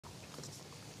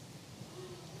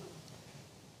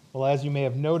Well, as you may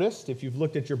have noticed, if you've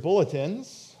looked at your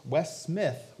bulletins, Wes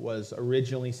Smith was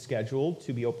originally scheduled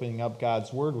to be opening up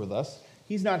God's Word with us.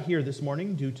 He's not here this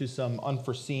morning due to some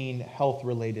unforeseen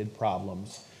health-related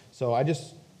problems. So I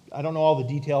don't know all the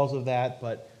details of that,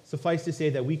 but suffice to say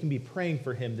that we can be praying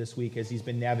for him this week as he's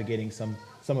been navigating some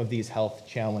of these health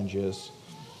challenges.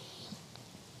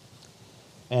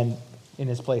 And in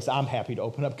his place, I'm happy to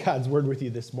open up God's Word with you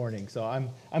this morning. So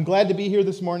I'm glad to be here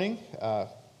this morning.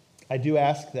 I do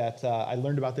ask that I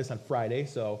learned about this on Friday,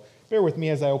 so bear with me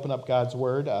as I open up God's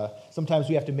Word. Sometimes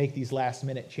we have to make these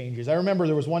last-minute changes. I remember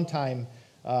there was one time,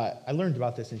 I learned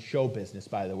about this in show business,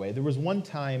 by the way. There was one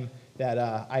time that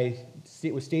I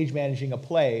was stage managing a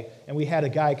play, and we had a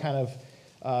guy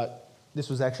this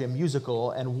was actually a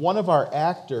musical, and one of our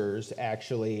actors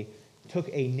actually took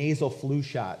a nasal flu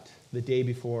shot the day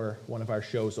before one of our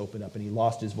shows opened up, and he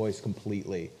lost his voice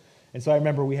completely. And so I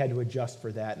remember we had to adjust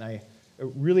for that, and I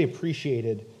really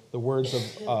appreciated the words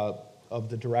of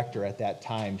the director at that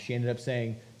time. She ended up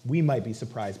saying, "We might be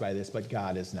surprised by this, but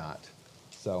God is not."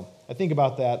 So I think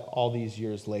about that all these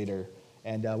years later.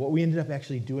 And what we ended up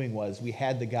actually doing was we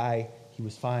had the guy, he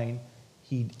was fine,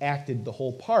 he acted the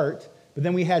whole part, but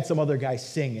then we had some other guy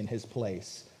sing in his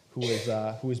place who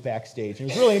was backstage.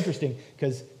 And it was really interesting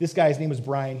because this guy's name was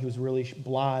Brian. He was really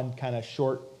blonde, kind of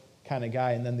short kind of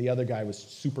guy, and then the other guy was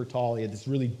super tall. He had this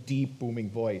really deep,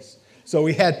 booming voice. So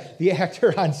we had the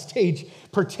actor on stage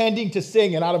pretending to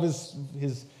sing, and out of his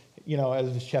out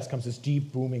of his chest comes this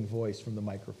deep, booming voice from the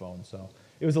microphone. So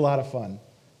it was a lot of fun.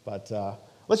 But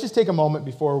let's just take a moment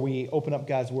before we open up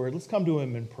God's Word. Let's come to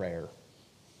him in prayer.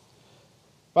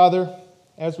 Father,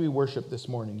 as we worship this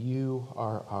morning, you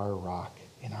are our rock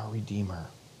and our Redeemer,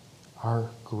 our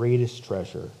greatest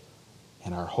treasure,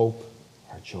 and our hope,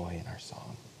 our joy, and our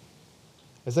song.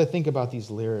 As I think about these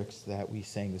lyrics that we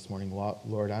sang this morning,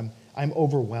 Lord, I'm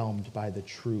overwhelmed by the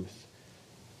truth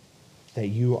that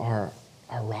you are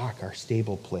our rock, our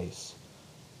stable place,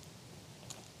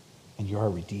 and you're our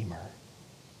Redeemer.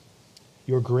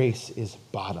 Your grace is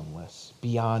bottomless,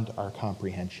 beyond our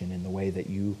comprehension in the way that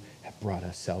you have brought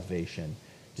us salvation,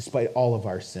 despite all of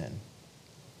our sin.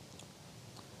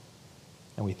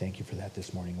 And we thank you for that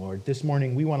this morning, Lord. This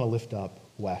morning, we want to lift up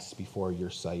Wes before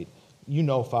your sight. You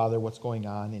know, Father, what's going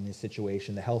on in his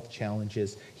situation, the health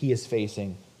challenges he is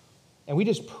facing. And we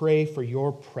just pray for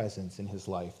your presence in his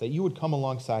life, that you would come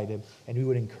alongside him and we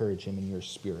would encourage him in your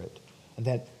spirit. And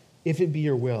that if it be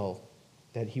your will,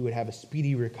 that he would have a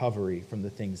speedy recovery from the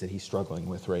things that he's struggling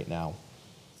with right now.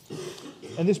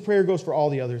 And this prayer goes for all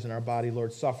the others in our body,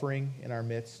 Lord, suffering in our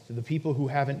midst, to the people who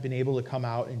haven't been able to come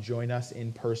out and join us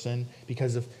in person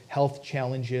because of health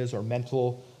challenges or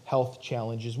mental health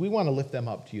challenges. We want to lift them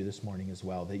up to you this morning as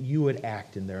well, that you would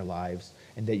act in their lives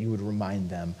and that you would remind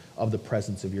them of the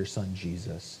presence of your Son,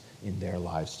 Jesus, in their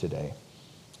lives today,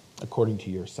 according to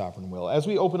your sovereign will. As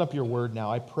we open up your word now,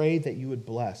 I pray that you would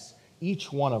bless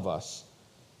each one of us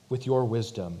with your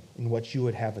wisdom in what you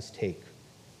would have us take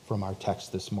from our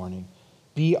text this morning.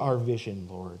 Be our vision,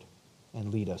 Lord,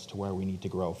 and lead us to where we need to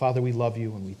grow. Father, we love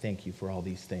you and we thank you for all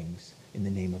these things. In the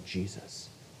name of Jesus,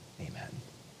 amen.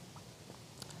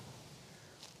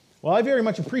 Well, I very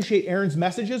much appreciate Aaron's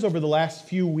messages over the last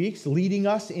few weeks leading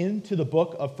us into the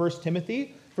book of 1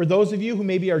 Timothy. For those of you who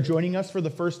maybe are joining us for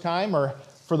the first time or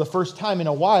for the first time in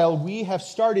a while, we have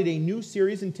started a new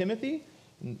series in Timothy,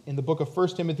 in the book of 1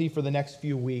 Timothy for the next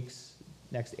few weeks,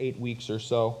 next 8 weeks or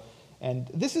so. And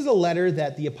this is a letter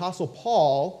that the Apostle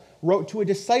Paul wrote to a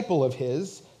disciple of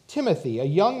his, Timothy, a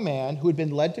young man who had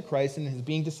been led to Christ and is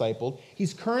being discipled.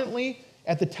 He's currently,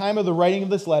 at the time of the writing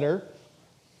of this letter,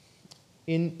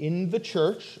 in the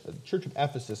church of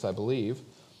Ephesus, I believe.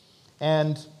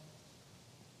 And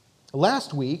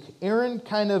last week, Aaron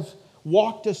kind of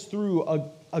walked us through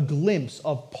a glimpse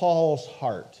of Paul's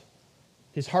heart.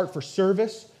 His heart for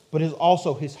service, but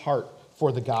also his heart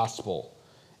for the gospel.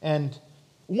 And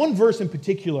one verse in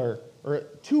particular, or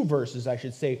two verses, I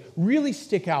should say, really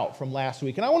stick out from last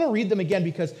week. And I want to read them again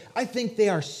because I think they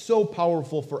are so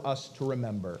powerful for us to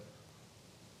remember.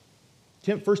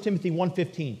 1 Timothy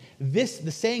 1:15. The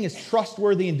saying is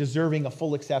trustworthy and deserving of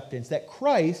full acceptance, that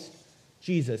Christ,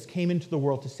 Jesus, came into the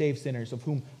world to save sinners, of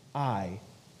whom I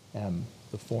am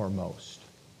the foremost.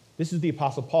 This is the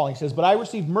Apostle Paul. He says, "But I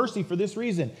received mercy for this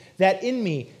reason, that in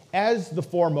me, as the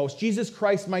foremost, Jesus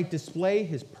Christ might display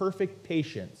his perfect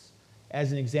patience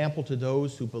as an example to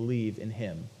those who believe in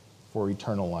him for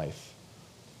eternal life."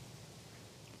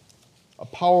 A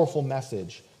powerful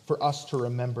message for us to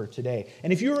remember today.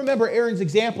 And if you remember Aaron's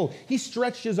example, he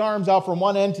stretched his arms out from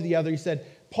one end to the other. He said,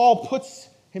 Paul puts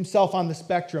himself on the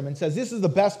spectrum and says, this is the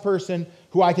best person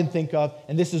who I can think of,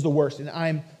 and this is the worst. And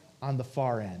I'm on the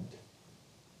far end.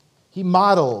 He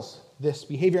models this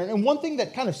behavior. And one thing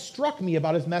that kind of struck me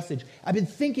about his message, I've been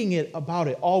thinking about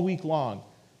it all week long,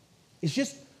 is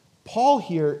just Paul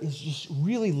here is just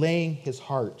really laying his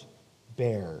heart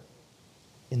bare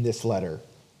in this letter.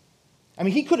 I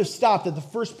mean, he could have stopped at the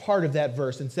first part of that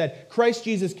verse and said, Christ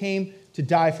Jesus came to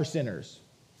die for sinners.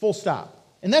 Full stop.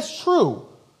 And that's true.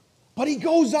 But he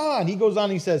goes on.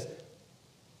 He says,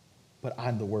 but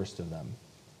I'm the worst of them.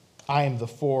 I am the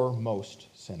foremost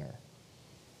sinner.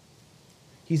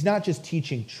 He's not just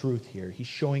teaching truth here. He's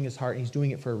showing his heart, and he's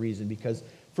doing it for a reason, because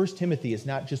 1 Timothy is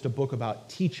not just a book about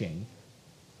teaching.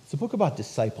 It's a book about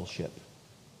discipleship.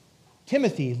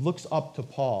 Timothy looks up to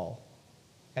Paul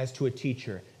as to a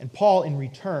teacher, and Paul, in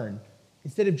return,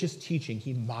 instead of just teaching,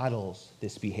 he models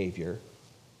this behavior.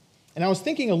 And I was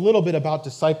thinking a little bit about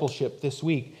discipleship this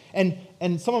week, and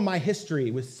some of my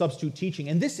history with substitute teaching,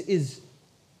 and this is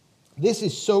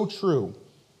so true.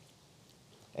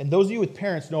 And those of you with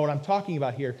parents know what I'm talking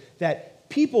about here, that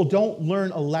people don't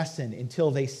learn a lesson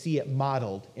until they see it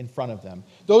modeled in front of them.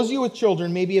 Those of you with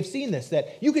children maybe have seen this,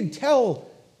 that you can tell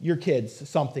your kids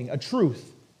something, a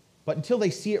truth, but until they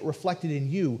see it reflected in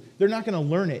you, they're not going to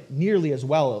learn it nearly as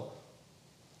well.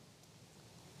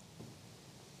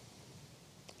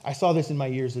 I saw this in my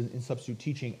years in substitute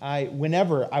teaching.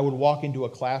 Whenever I would walk into a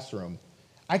classroom,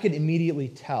 I could immediately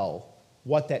tell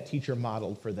what that teacher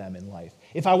modeled for them in life.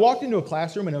 If I walked into a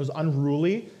classroom and it was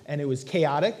unruly and it was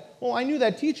chaotic, well, I knew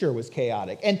that teacher was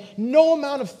chaotic. And no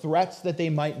amount of threats that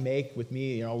they might make with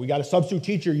me, we got a substitute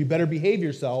teacher, you better behave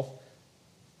yourself,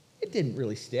 it didn't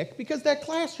really stick because that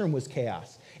classroom was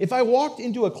chaos. If I walked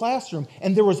into a classroom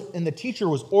and the teacher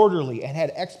was orderly and had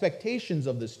expectations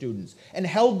of the students and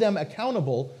held them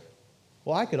accountable,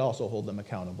 well, I could also hold them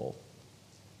accountable.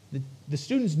 The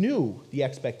students knew the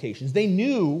expectations. They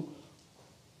knew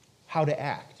how to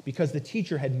act because the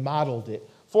teacher had modeled it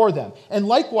for them. And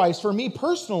likewise, for me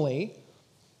personally,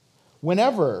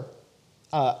 whenever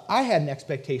I had an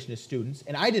expectation of students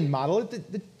and I didn't model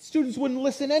it, the students wouldn't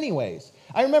listen anyways.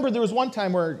 I remember there was one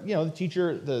time where the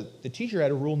teacher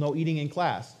had a rule, no eating in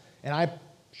class. And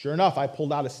sure enough, I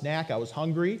pulled out a snack. I was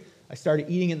hungry. I started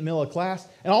eating in the middle of class.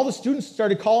 And all the students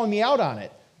started calling me out on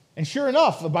it. And sure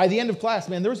enough, by the end of class,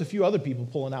 there was a few other people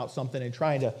pulling out something and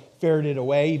trying to ferret it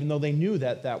away, even though they knew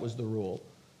that was the rule.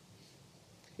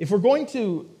 If we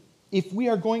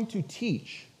are going to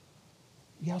teach,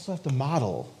 we also have to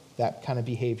model that kind of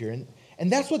behavior.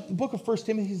 And that's what the book of 1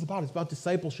 Timothy is about. It's about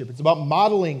discipleship. It's about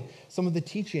modeling some of the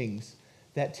teachings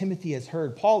that Timothy has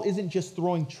heard. Paul isn't just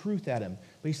throwing truth at him,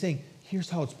 but he's saying, here's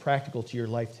how it's practical to your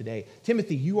life today.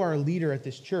 Timothy, you are a leader at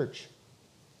this church.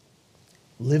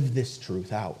 Live this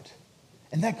truth out.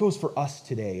 And that goes for us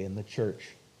today in the church.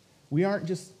 We aren't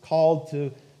just called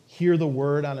to hear the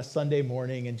word on a Sunday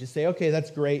morning and just say, okay, that's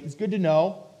great. It's good to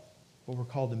know. But we're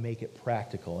called to make it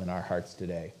practical in our hearts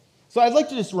today. So I'd like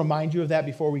to just remind you of that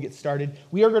before we get started.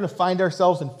 We are going to find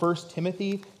ourselves in 1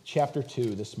 Timothy chapter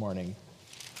 2 this morning.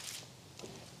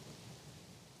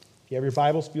 If you have your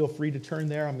Bibles, feel free to turn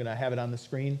there. I'm going to have it on the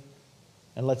screen.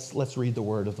 And let's read the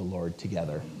word of the Lord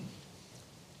together.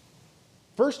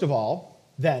 First of all,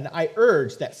 then, I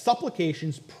urge that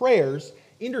supplications, prayers,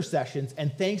 intercessions,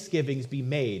 and thanksgivings be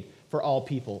made for all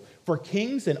people, for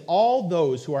kings and all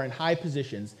those who are in high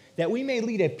positions, that we may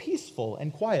lead a peaceful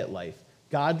and quiet life,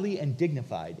 godly and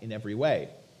dignified in every way.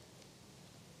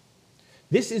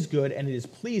 This is good, and it is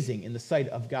pleasing in the sight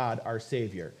of God our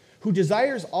Savior, who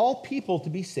desires all people to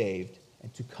be saved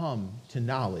and to come to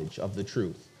knowledge of the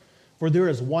truth. For there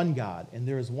is one God, and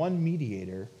there is one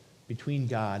mediator between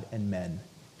God and men,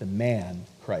 the man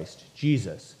Christ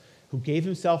Jesus, who gave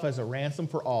himself as a ransom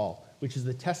for all, which is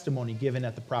the testimony given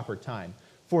at the proper time.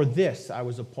 For this I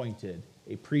was appointed,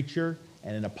 a preacher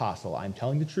and an apostle. I'm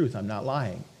telling the truth, I'm not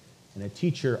lying, and a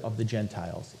teacher of the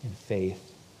Gentiles in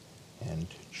faith and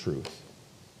truth.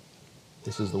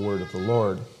 This is the word of the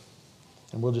Lord,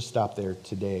 and we'll just stop there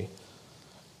today.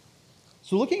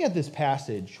 So looking at this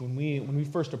passage, when we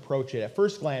first approach it, at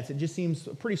first glance, it just seems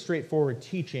a pretty straightforward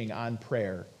teaching on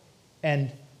prayer.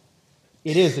 And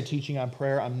it is a teaching on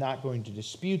prayer. I'm not going to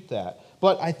dispute that.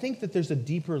 But I think that there's a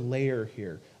deeper layer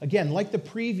here. Again, like the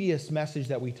previous message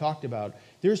that we talked about,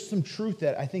 there's some truth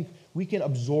that I think we can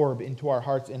absorb into our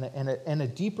hearts and a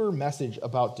deeper message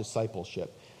about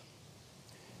discipleship.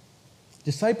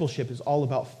 Discipleship is all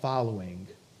about following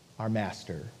our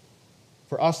master.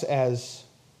 For us as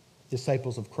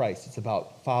disciples of Christ, it's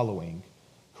about following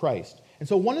Christ. And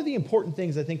so one of the important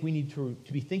things I think we need to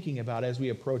be thinking about as we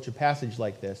approach a passage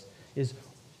like this is,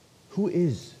 who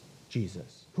is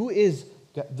Jesus? Who is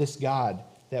this God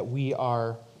that we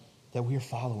are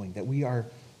following, that we are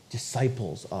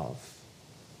disciples of.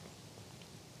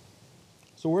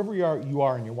 So wherever you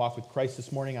are in your walk with Christ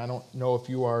this morning, I don't know if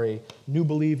you are a new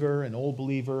believer, an old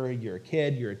believer, you're a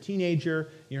kid, you're a teenager,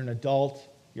 you're an adult,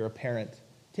 you're a parent.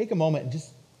 Take a moment and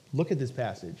just look at this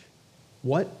passage.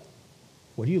 What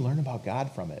do you learn about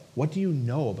God from it? What do you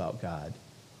know about God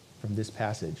from this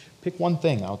passage? Pick one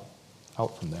thing out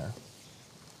from there.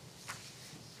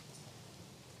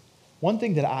 One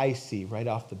thing that I see right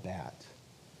off the bat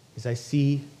is I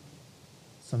see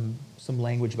some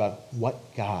language about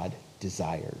what God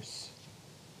desires.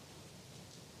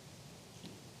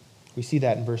 We see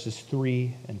that in verses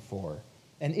 3 and 4.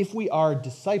 And if we are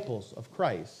disciples of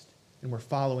Christ and we're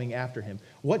following after him,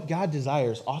 what God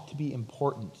desires ought to be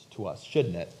important to us,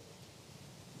 shouldn't it?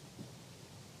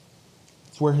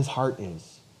 It's where his heart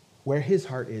is. Where his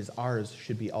heart is, ours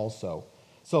should be also.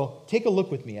 So take a look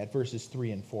with me at verses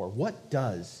 3 and 4. What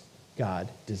does God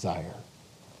desire?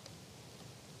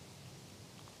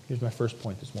 Here's my first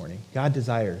point this morning. God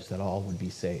desires that all would be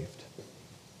saved.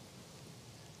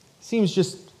 Seems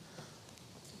just...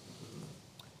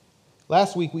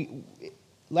 Last week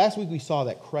we saw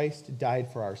that Christ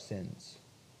died for our sins.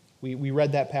 We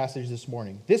read that passage this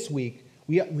morning. This week,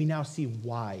 we now see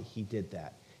why he did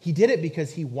that. He did it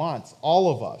because he wants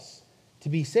all of us to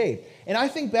be saved. And I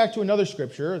think back to another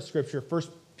scripture, 2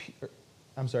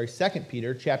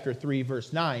 Peter chapter 3,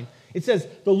 verse 9. It says,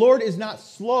 "The Lord is not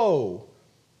slow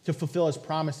to fulfill his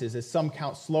promises, as some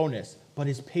count slowness, but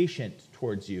is patient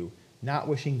towards you, not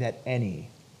wishing that any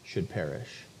should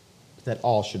perish, but that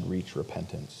all should reach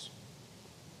repentance."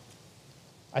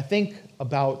 I think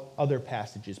about other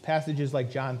passages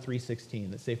like John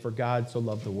 3:16 that say, "For God so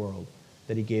loved the world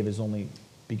that he gave his only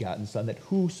begotten Son, that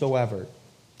whosoever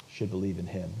should believe in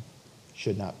him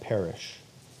should not perish,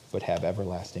 but have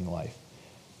everlasting life."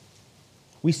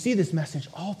 We see this message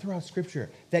all throughout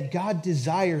Scripture, that God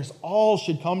desires all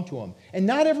should come to him, and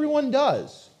not everyone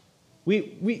does.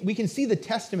 We can see the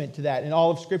testament to that in all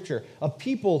of Scripture, of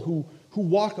people who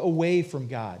walk away from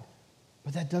God.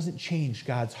 But that doesn't change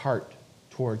God's heart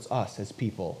towards us as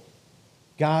people.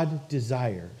 God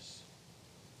desires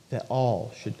that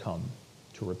all should come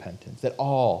to repentance, that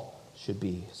all should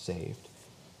be saved.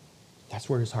 That's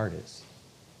where his heart is.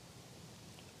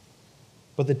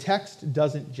 But the text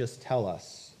doesn't just tell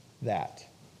us that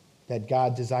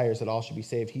God desires that all should be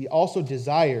saved. He also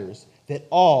desires that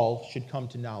all should come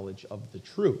to knowledge of the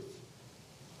truth.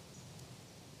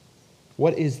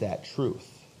 What is that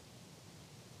truth?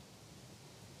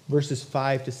 Verses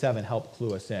 5 to 7 help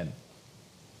clue us in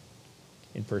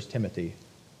 1 Timothy.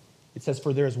 It says,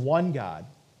 "For there is one God,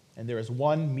 and there is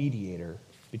one mediator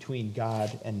between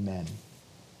God and men,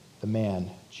 the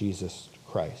man Jesus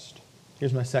Christ."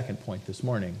 Here's my second point this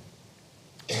morning.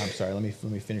 I'm sorry, let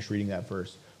me finish reading that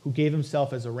verse. "Who gave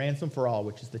himself as a ransom for all,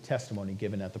 which is the testimony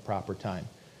given at the proper time."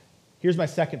 Here's my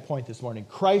second point this morning.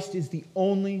 Christ is the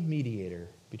only mediator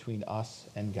between us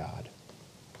and God.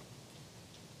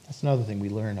 That's another thing we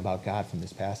learn about God from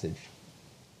this passage.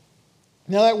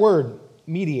 Now that word,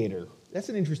 mediator, that's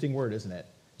an interesting word, isn't it?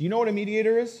 Do you know what a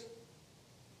mediator is?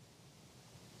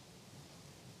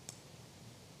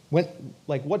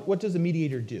 What does a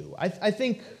mediator do? I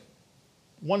think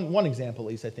one example, at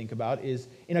least I think about, is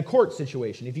in a court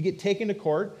situation. If you get taken to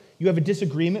court, you have a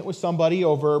disagreement with somebody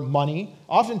over money.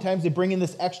 Oftentimes they bring in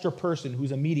this extra person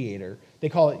who's a mediator. They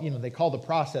call it, they call the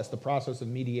process of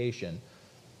mediation.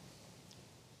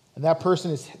 And that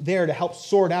person is there to help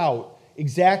sort out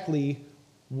exactly,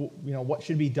 what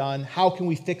should be done. How can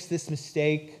we fix this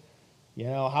mistake?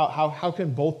 How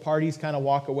can both parties kind of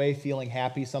walk away feeling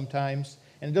happy sometimes?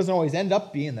 And it doesn't always end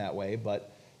up being that way,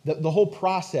 but the whole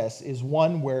process is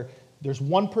one where there's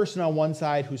one person on one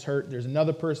side who's hurt, there's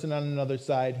another person on another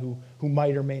side who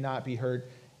might or may not be hurt,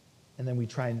 and then we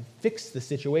try and fix the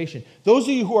situation. Those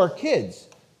of you who are kids,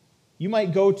 you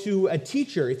might go to a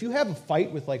teacher. If you have a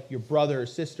fight with your brother or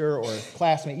sister or a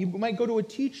classmate, you might go to a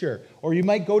teacher, or you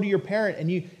might go to your parent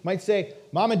and you might say,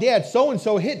 "Mom and Dad,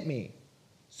 so-and-so hit me.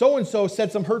 So-and-so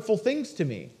said some hurtful things to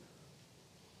me."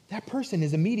 That person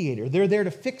is a mediator. They're there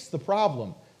to fix the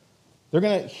problem. They're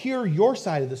going to hear your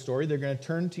side of the story. They're going to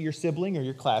turn to your sibling or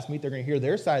your classmate. They're going to hear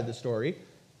their side of the story.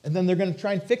 And then they're going to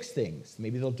try and fix things.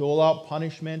 Maybe they'll dole out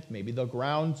punishment. Maybe they'll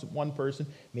ground one person.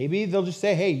 Maybe they'll just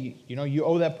say, "Hey, you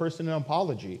owe that person an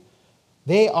apology."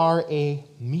 They are a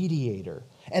mediator.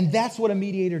 And that's what a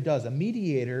mediator does. A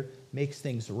mediator makes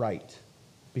things right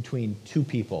between two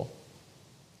people.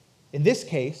 In this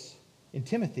case, in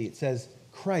Timothy, it says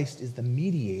Christ is the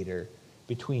mediator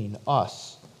between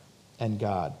us and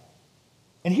God.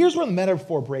 And here's where the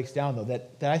metaphor breaks down, though,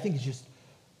 that I think is just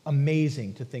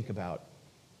amazing to think about.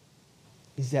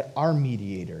 is that our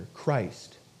mediator,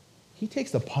 Christ, he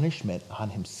takes the punishment on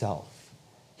himself.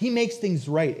 He makes things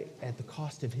right at the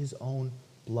cost of his own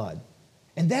blood.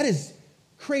 And that is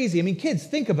crazy. I mean, kids,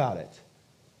 think about it.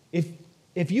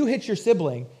 If you hit your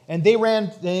sibling and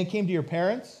they came to your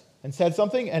parents and said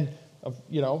something, and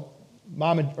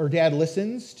mom or dad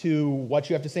listens to what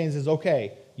you have to say and says,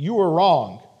 okay, you were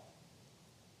wrong,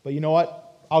 but you know what?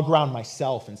 I'll ground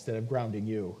myself instead of grounding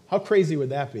you. How crazy would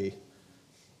that be? It'd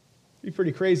be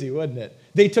pretty crazy, wouldn't it?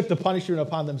 They took the punishment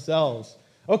upon themselves.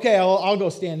 Okay, I'll go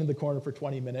stand in the corner for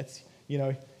 20 minutes.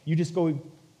 You just go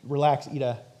relax, eat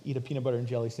a peanut butter and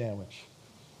jelly sandwich.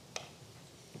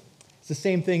 It's the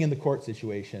same thing in the court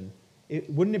situation.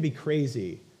 Wouldn't it be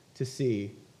crazy to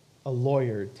see a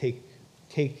lawyer take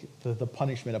the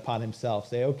punishment upon himself,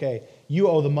 say, okay, you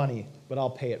owe the money, but I'll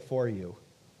pay it for you.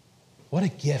 What a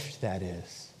gift that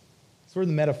is. That's where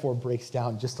the metaphor breaks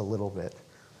down just a little bit.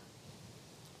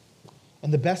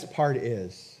 And the best part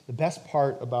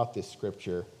about this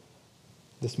scripture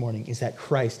this morning is that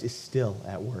Christ is still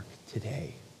at work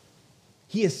today.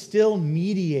 He is still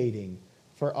mediating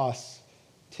for us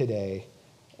today.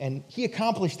 And he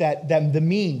accomplished the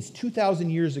means 2,000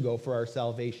 years ago for our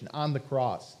salvation on the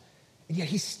cross. And yet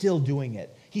he's still doing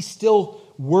it. He's still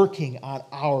working on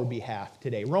our behalf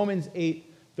today. Romans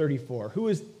 8:34. Who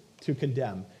is to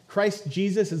condemn? Christ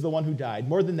Jesus is the one who died.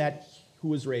 More than that, who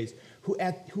was raised,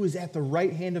 who is at the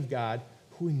right hand of God,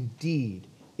 who indeed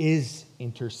is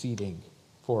interceding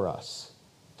for us.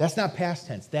 That's not past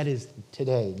tense. That is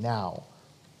today, now.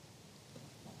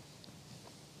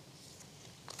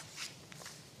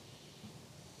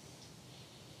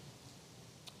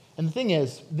 And the thing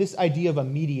is, this idea of a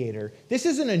mediator, this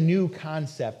isn't a new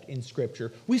concept in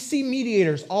Scripture. We see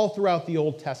mediators all throughout the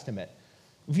Old Testament.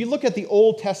 If you look at the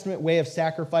Old Testament way of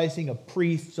sacrificing, of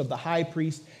priests, of the high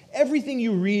priest, everything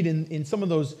you read in some of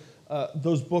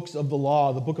those books of the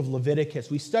law, the book of Leviticus,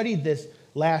 we studied this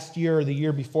last year or the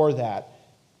year before that.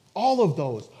 All of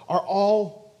those are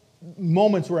all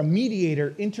moments where a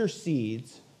mediator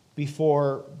intercedes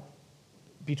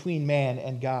between man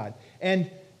and God. And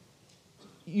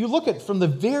you look at from the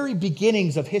very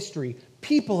beginnings of history,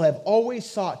 people have always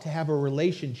sought to have a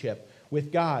relationship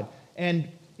with God. And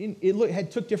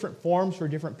it took different forms for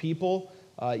different people.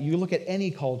 You look at any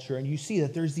culture and you see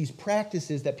that there's these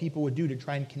practices that people would do to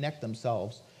try and connect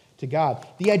themselves to God.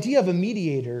 The idea of a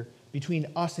mediator between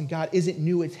us and God isn't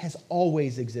new. It has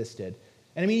always existed.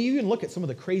 And I mean, you can look at some of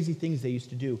the crazy things they used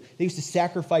to do. They used to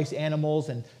sacrifice animals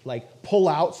and pull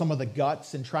out some of the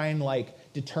guts and try and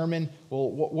determine, well,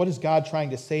 what is God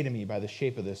trying to say to me by the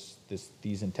shape of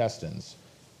these intestines?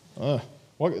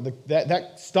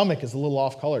 That stomach is a little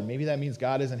off-colored. Maybe that means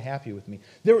God isn't happy with me.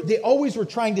 They always were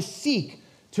trying to seek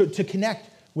to connect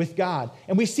with God.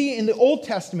 And we see in the Old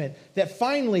Testament that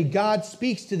finally God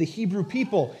speaks to the Hebrew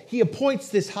people. He appoints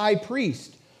this high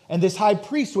priest, and this high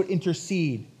priest would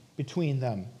intercede between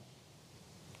them.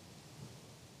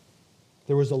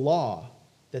 There was a law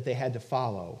that they had to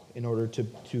follow in order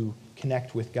to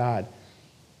connect with God.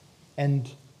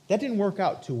 And that didn't work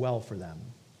out too well for them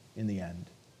in the end.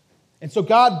 And so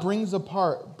God brings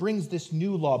this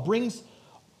new law, brings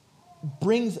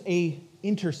a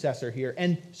intercessor here.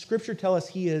 And Scripture tells us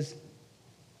he is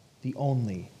the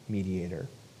only mediator.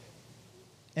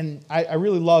 And I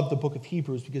really love the book of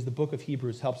Hebrews because the book of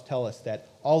Hebrews helps tell us that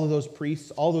all of those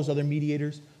priests, all those other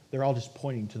mediators, they're all just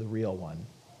pointing to the real one.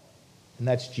 And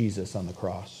that's Jesus on the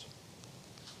cross.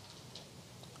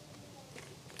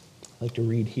 I'd like to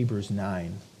read Hebrews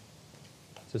 9.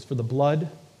 It says, "For the blood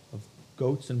of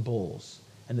goats and bulls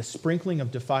and the sprinkling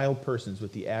of defiled persons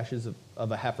with the ashes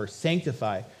of a heifer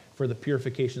sanctify for the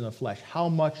purification of the flesh, how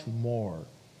much more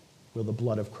will the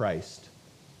blood of Christ,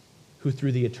 who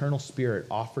through the eternal Spirit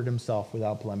offered himself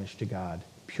without blemish to God,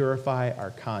 purify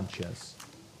our conscience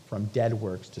from dead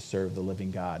works to serve the living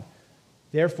God.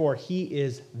 Therefore, he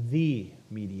is the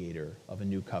mediator of a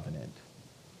new covenant,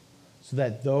 so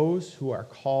that those who are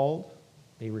called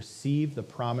may receive the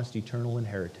promised eternal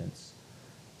inheritance,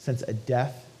 since a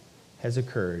death has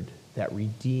occurred that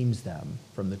redeems them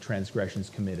from the transgressions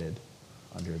committed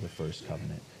under the first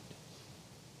covenant."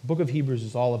 The book of Hebrews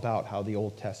is all about how the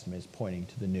Old Testament is pointing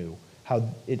to the new, how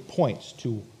it points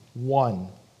to one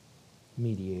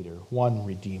mediator, one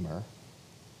redeemer.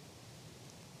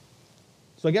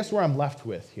 So I guess where I'm left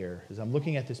with here is I'm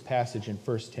looking at this passage in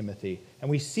 1 Timothy, and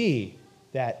we see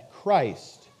that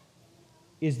Christ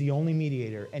is the only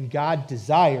mediator, and God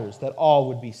desires that all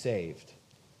would be saved.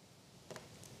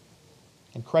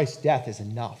 And Christ's death is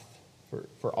enough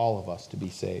for all of us to be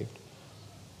saved.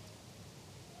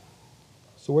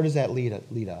 So where does that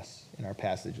lead us in our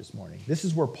passage this morning? This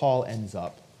is where Paul ends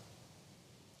up.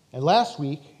 And last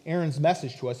week, Aaron's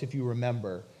message to us, if you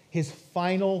remember, his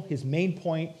main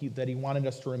point that he wanted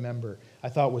us to remember, I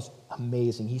thought was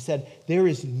amazing. He said, there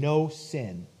is no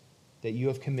sin that you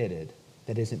have committed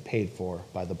that isn't paid for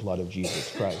by the blood of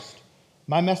Jesus Christ.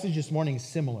 My message this morning is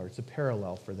similar. It's a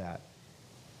parallel for that.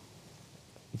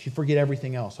 If you forget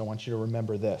everything else, I want you to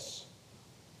remember this,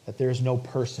 that there is no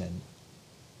person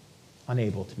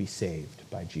unable to be saved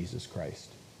by Jesus Christ.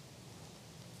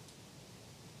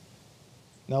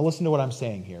 Now listen to what I'm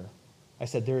saying here. I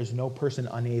said there is no person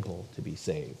unable to be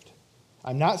saved.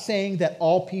 I'm not saying that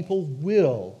all people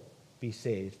will be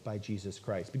saved by Jesus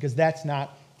Christ, because that's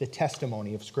not the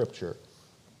testimony of Scripture.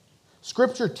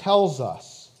 Scripture tells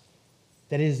us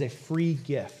that it is a free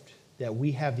gift that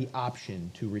we have the option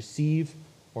to receive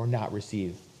or not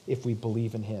receive if we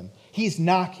believe in him. He's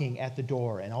knocking at the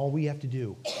door, and all we have to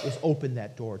do is open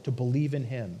that door, to believe in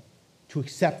him, to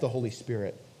accept the Holy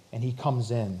Spirit, and he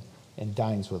comes in and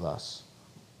dines with us.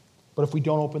 But if we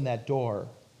don't open that door,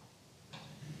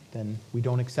 then we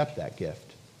don't accept that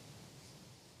gift.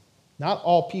 Not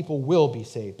all people will be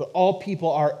saved, but all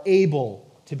people are able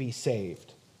to be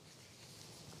saved.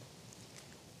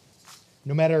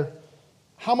 No matter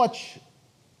what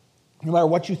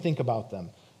you think about them.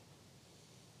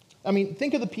 I mean,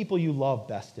 think of the people you love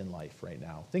best in life right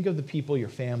now. Think of the people, your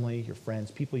family, your friends,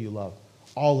 people you love.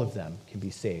 All of them can be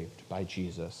saved by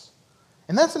Jesus.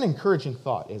 And that's an encouraging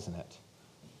thought, isn't it?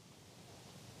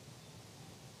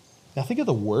 Now think of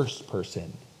the worst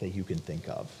person that you can think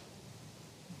of.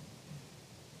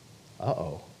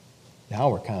 Uh-oh.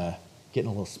 Now we're kind of getting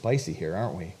a little spicy here,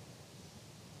 aren't we?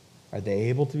 Are they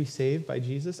able to be saved by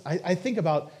Jesus? I think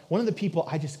about one of the people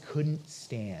I just couldn't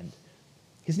stand.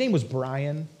 His name was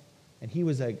Brian, and he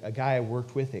was a guy I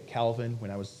worked with at Calvin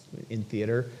when I was in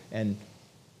theater. And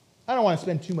I don't want to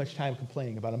spend too much time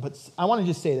complaining about him, but I want to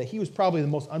just say that he was probably the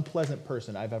most unpleasant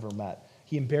person I've ever met.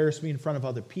 He embarrassed me in front of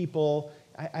other people.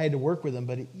 I had to work with him,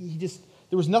 but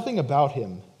there was nothing about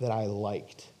him that I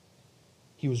liked.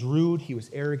 He was rude, he was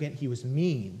arrogant, he was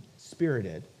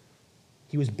mean-spirited.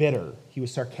 He was bitter. He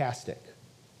was sarcastic.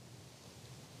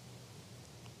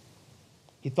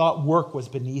 He thought work was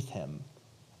beneath him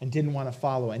and didn't want to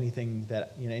follow anything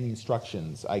any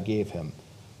instructions I gave him.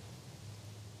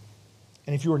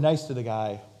 And if you were nice to the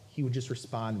guy, he would just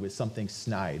respond with something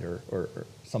snide or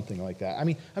something like that. I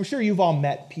mean, I'm sure you've all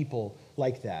met people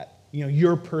like that.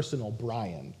 Your personal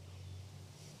Brian.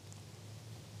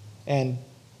 And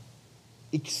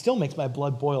it still makes my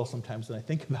blood boil sometimes when I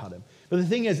think about him. But the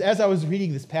thing is, as I was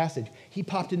reading this passage, he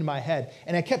popped into my head,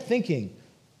 and I kept thinking,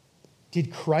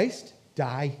 did Christ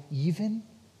die even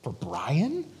for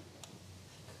Brian?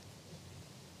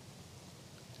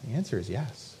 The answer is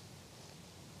yes.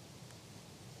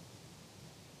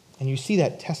 And you see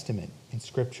that testament in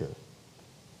Scripture.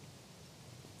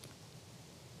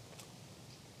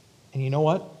 And you know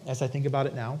what? As I think about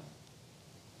it now,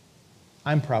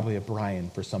 I'm probably a Brian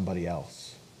for somebody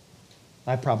else.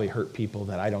 I probably hurt people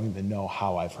that I don't even know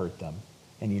how I've hurt them.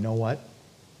 And you know what?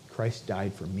 Christ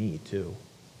died for me too.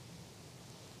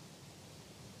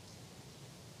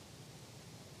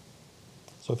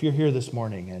 So if you're here this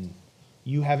morning and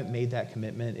you haven't made that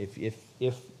commitment, if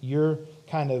you're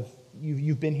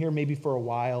you've been here maybe for a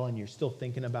while and you're still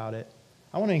thinking about it,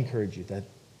 I want to encourage you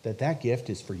that gift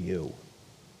is for you.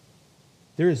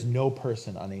 There is no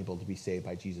person unable to be saved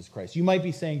by Jesus Christ. You might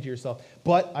be saying to yourself,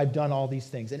 but I've done all these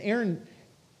things. And Aaron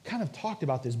kind of talked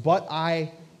about this,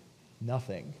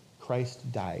 nothing.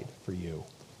 Christ died for you.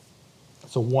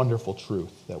 It's a wonderful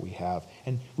truth that we have.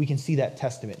 And we can see that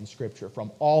testament in Scripture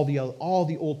from all the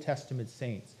Old Testament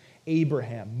saints.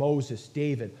 Abraham, Moses,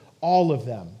 David, all of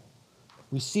them.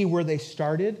 We see where they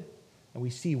started, and we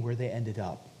see where they ended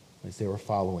up as they were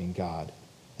following God.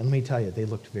 And let me tell you, they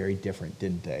looked very different,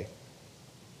 didn't they?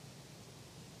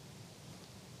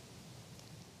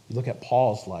 You look at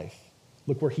Paul's life.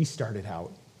 Look where he started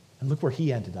out, and look where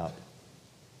he ended up.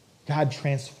 God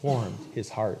transformed his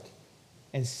heart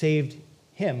and saved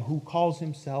him who calls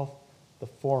himself the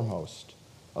foremost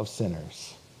of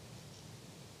sinners.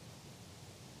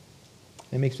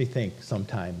 It makes me think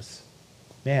sometimes,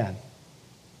 man,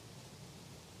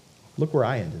 look where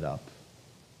I ended up.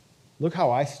 Look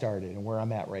how I started and where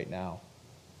I'm at right now.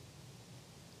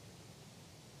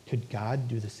 Could God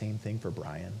do the same thing for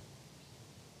Brian?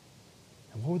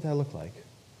 And what would that look like?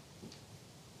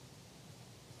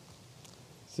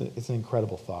 It's an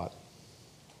incredible thought.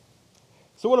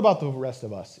 So what about the rest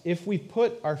of us? If we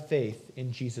put our faith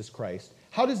in Jesus Christ,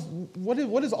 what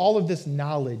does all of this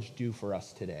knowledge do for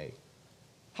us today?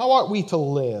 How ought we to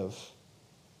live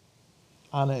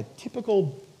on a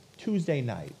typical Tuesday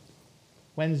night?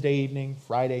 Wednesday evening,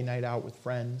 Friday night out with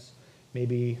friends,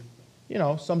 maybe,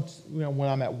 when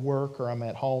I'm at work or I'm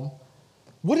at home.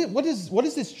 What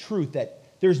is this truth that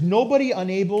there's nobody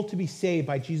unable to be saved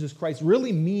by Jesus Christ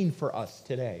really mean for us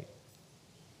today?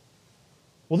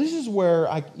 Well, this is where,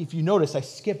 if you notice, I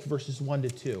skipped verses 1 to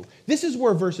 2. This is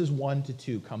where verses 1 to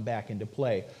 2 come back into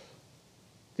play.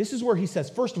 This is where he says,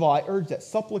 first of all, I urge that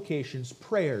supplications,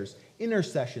 prayers,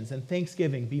 intercessions, and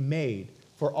thanksgiving be made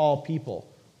for all people,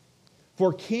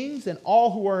 for kings and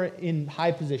all who are in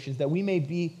high positions, that we may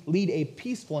lead a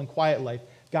peaceful and quiet life,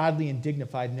 godly and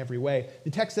dignified in every way. The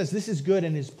text says this is good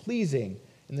and is pleasing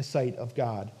in the sight of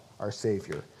God, our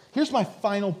Savior. Here's my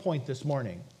final point this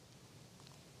morning.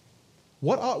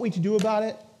 What ought we to do about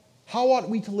it? How ought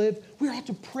we to live? We ought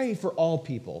to pray for all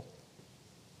people.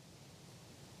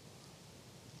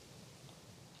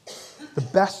 The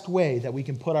best way that we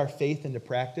can put our faith into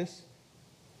practice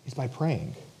is by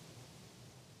praying.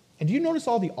 And do you notice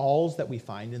all the alls that we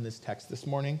find in this text this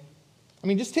morning? I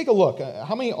mean, just take a look.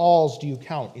 How many alls do you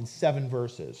count in 7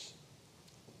 verses?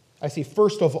 I see,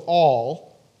 first of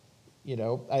all,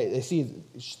 I see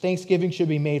thanksgiving should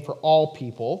be made for all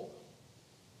people.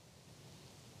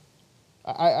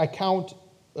 I count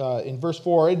in verse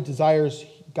 4,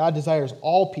 God desires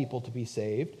all people to be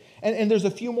saved. And there's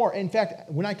a few more. In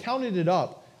fact, when I counted it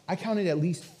up, I counted at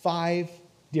least 5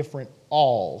 different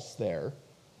alls there.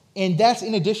 And that's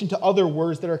in addition to other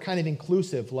words that are kind of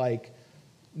inclusive, like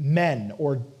men,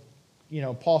 or,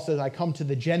 Paul says, I come to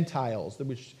the Gentiles,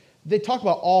 which they talk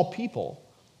about all people.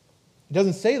 It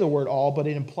doesn't say the word all, but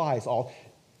it implies all.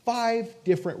 5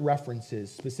 different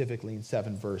references specifically in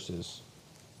 7 verses.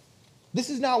 This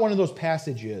is not one of those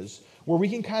passages where we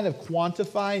can kind of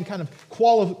quantify and kind of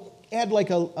add like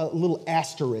a little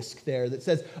asterisk there that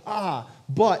says,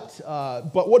 but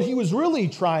what he was really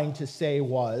trying to say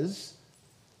was,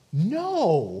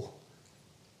 no.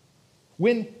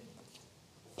 When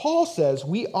Paul says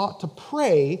we ought to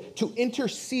pray, to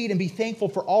intercede and be thankful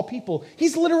for all people,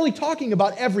 he's literally talking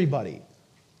about everybody.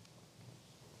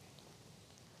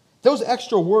 Those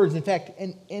extra words, in fact,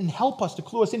 and help us to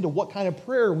clue us into what kind of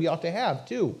prayer we ought to have,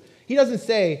 too. He doesn't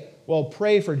say, well,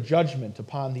 pray for judgment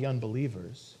upon the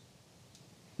unbelievers.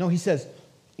 No, he says,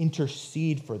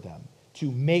 intercede for them,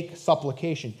 to make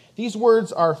supplication. These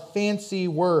words are fancy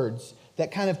words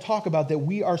that kind of talk about that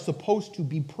we are supposed to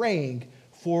be praying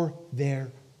for their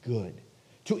good.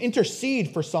 To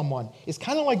intercede for someone is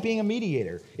kind of like being a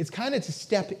mediator. It's kind of to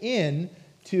step in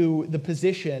to the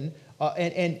position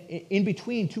and in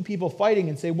between two people fighting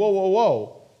and say,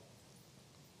 whoa.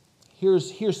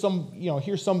 Here's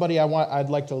somebody I want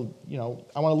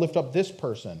to lift up this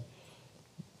person.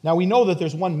 Now we know that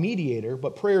there's one mediator,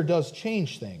 but prayer does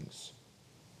change things.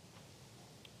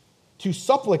 To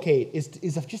supplicate is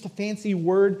just a fancy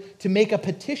word to make a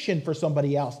petition for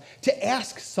somebody else, to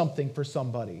ask something for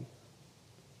somebody.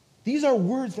 These are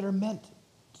words that are meant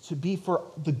to be for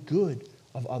the good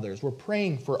of others. We're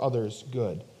praying for others'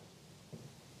 good.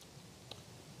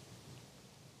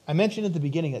 I mentioned at the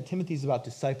beginning that Timothy's about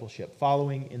discipleship,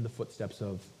 following in the footsteps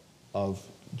of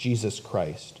Jesus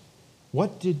Christ.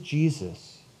 What did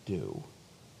Jesus do?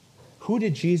 Who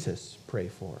did Jesus pray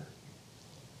for?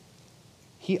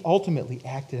 He ultimately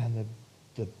acted on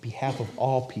the behalf of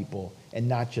all people and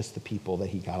not just the people that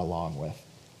he got along with.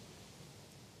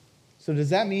 So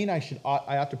does that mean I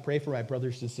ought to pray for my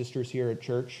brothers and sisters here at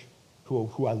church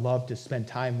who I love to spend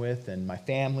time with, and my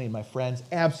family and my friends?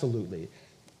 Absolutely.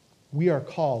 We are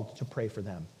called to pray for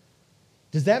them.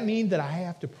 Does that mean that I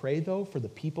have to pray, though, for the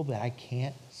people that I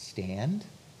can't stand?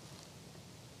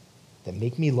 That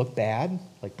make me look bad,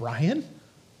 like Brian?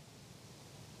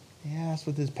 Yeah, that's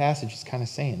what this passage is kind of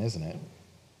saying, isn't it?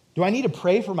 Do I need to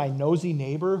pray for my nosy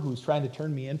neighbor who's trying to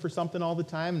turn me in for something all the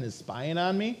time and is spying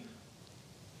on me?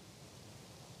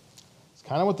 It's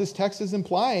kind of what this text is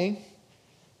implying.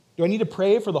 Do I need to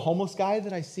pray for the homeless guy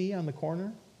that I see on the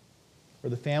corner? Or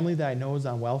the family that I know is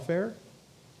on welfare?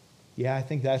 Yeah, I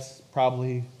think that's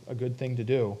probably a good thing to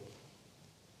do.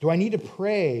 Do I need to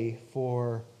pray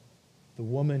for the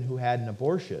woman who had an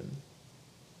abortion?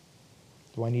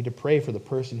 Do I need to pray for the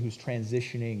person who's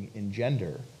transitioning in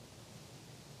gender?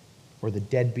 Or the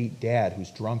deadbeat dad who's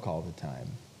drunk all the time?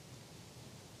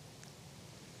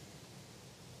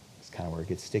 It's kind of where it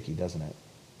gets sticky, doesn't it?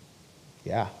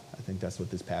 Yeah, I think that's what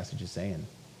this passage is saying.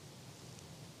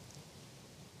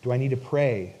 Do I need to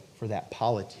pray for that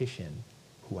politician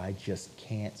who I just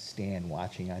can't stand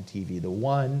watching on TV? The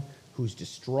one who's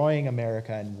destroying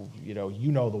America, and you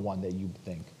know the one that you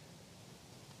think.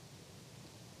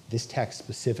 This text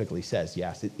specifically says,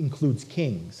 yes, it includes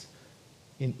kings.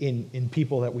 in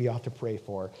people that we ought to pray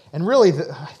for. And really,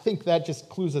 I think that just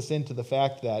clues us into the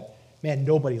fact that, man,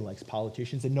 nobody likes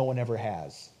politicians, and no one ever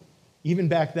has. Even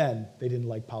back then, they didn't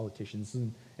like politicians.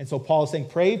 And so Paul is saying,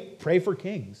 pray for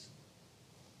kings.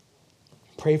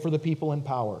 Pray for the people in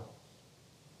power.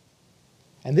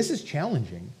 And this is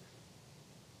challenging,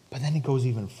 but then it goes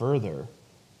even further.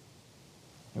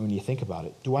 And when you think about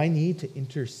it, do I need to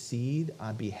intercede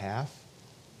on behalf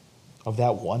of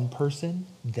that one person?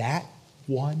 That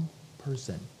one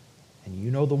person. And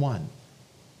you know the one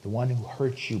who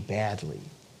hurts you badly.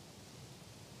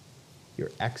 Your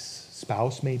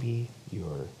ex-spouse, maybe,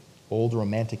 your old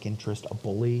romantic interest, a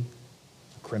bully,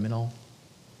 a criminal,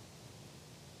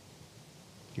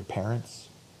 your parents,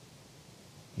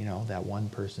 that one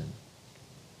person.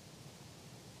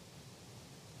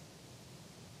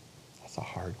 That's a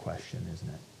hard question, isn't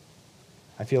it?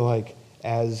 I feel like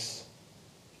this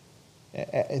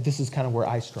is kind of where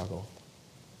I struggle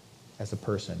as a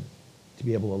person, to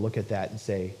be able to look at that and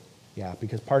say, yeah,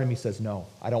 because part of me says, no,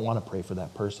 I don't want to pray for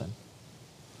that person.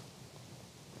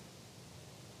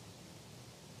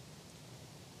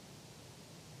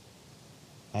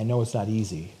 I know it's not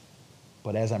easy,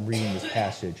 but as I'm reading this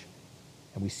passage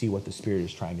and we see what the Spirit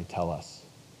is trying to tell us,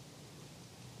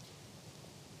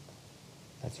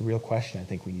 that's a real question I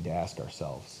think we need to ask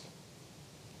ourselves.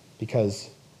 Because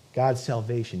God's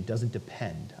salvation doesn't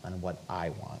depend on what I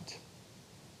want,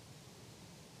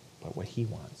 but what He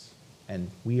wants. And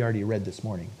we already read this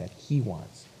morning that He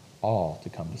wants all to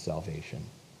come to salvation.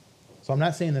 So I'm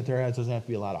not saying that there doesn't have to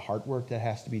be a lot of hard work that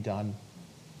has to be done,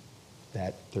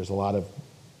 that there's a lot of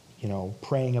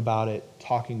praying about it,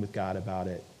 talking with God about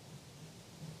it.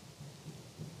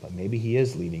 But maybe He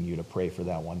is leading you to pray for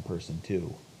that one person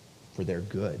too, for their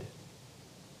good.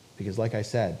 Because like I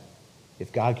said,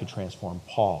 if God could transform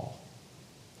Paul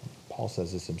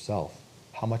says this himself,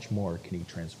 how much more can He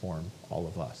transform all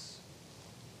of us?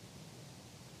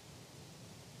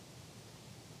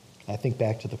 I think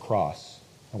back to the cross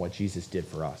and what Jesus did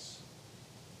for us.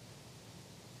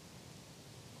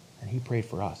 And He prayed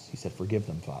for us. He said, forgive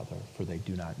them, Father, for they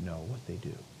do not know what they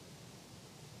do.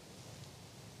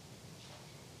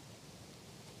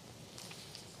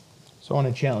 So I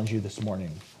want to challenge you this morning.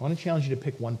 I want to challenge you to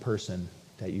pick one person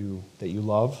that you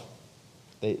love,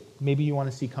 that maybe you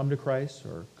want to see come to Christ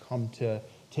or come to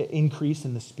increase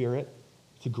in the Spirit,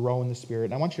 to grow in the Spirit.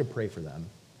 And I want you to pray for them.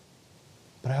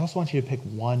 But I also want you to pick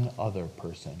one other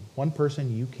person, one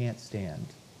person you can't stand,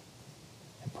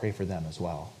 and pray for them as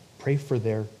well. Pray for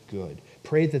their good.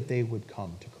 Pray that they would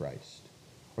come to Christ,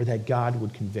 or that God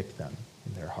would convict them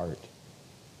in their heart.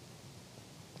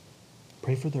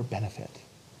 Pray for their benefit.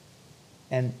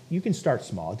 And you can start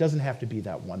small. It doesn't have to be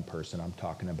that one person I'm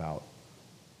talking about.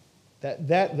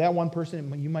 That one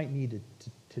person, you might need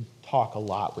to talk a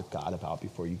lot with God about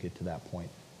before you get to that point.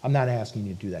 I'm not asking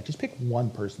you to do that. Just pick one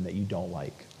person that you don't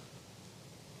like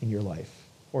in your life,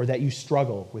 or that you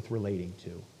struggle with relating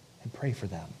to, and pray for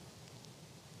them.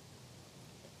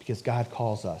 Because God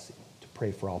calls us to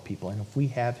pray for all people. And if we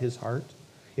have His heart,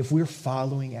 if we're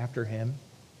following after Him,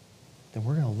 then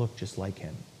we're going to look just like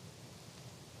Him.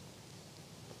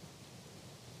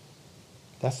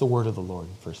 That's the word of the Lord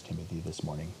in 1 Timothy this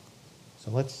morning.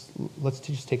 So let's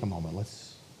just take a moment.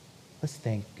 Let's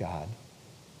thank God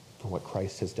for what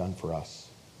Christ has done for us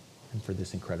and for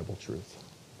this incredible truth.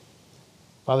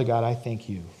 Father God, I thank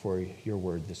You for Your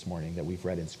word this morning that we've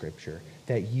read in Scripture,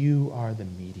 that You are the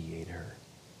mediator,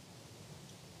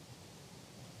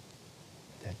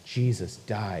 that Jesus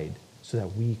died so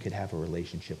that we could have a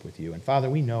relationship with You. And Father,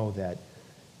 we know that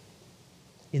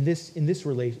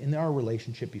in our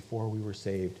relationship before we were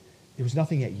saved, there was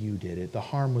nothing that You did. The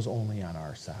harm was only on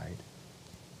our side.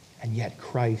 And yet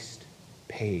Christ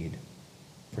paid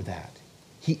for that.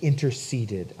 He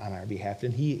interceded on our behalf,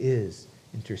 and He is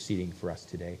interceding for us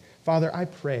today. Father, I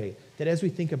pray that as we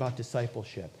think about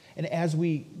discipleship and as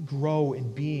we grow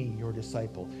in being Your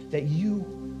disciple, that You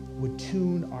would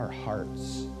tune our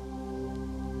hearts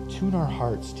to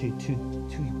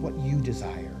what You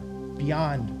desire,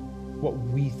 beyond what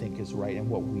we think is right and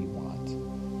what we want.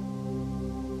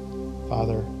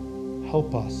 Father,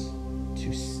 help us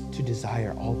to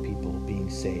desire all people being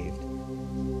saved,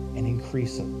 and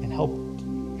increase and help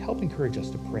encourage us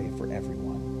to pray for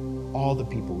everyone, all the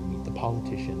people we meet, the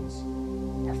politicians,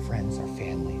 our friends, our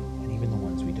family, and even the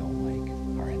ones we don't like,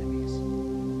 our enemies.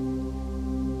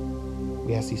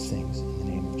 We ask these things in the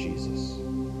name of Jesus.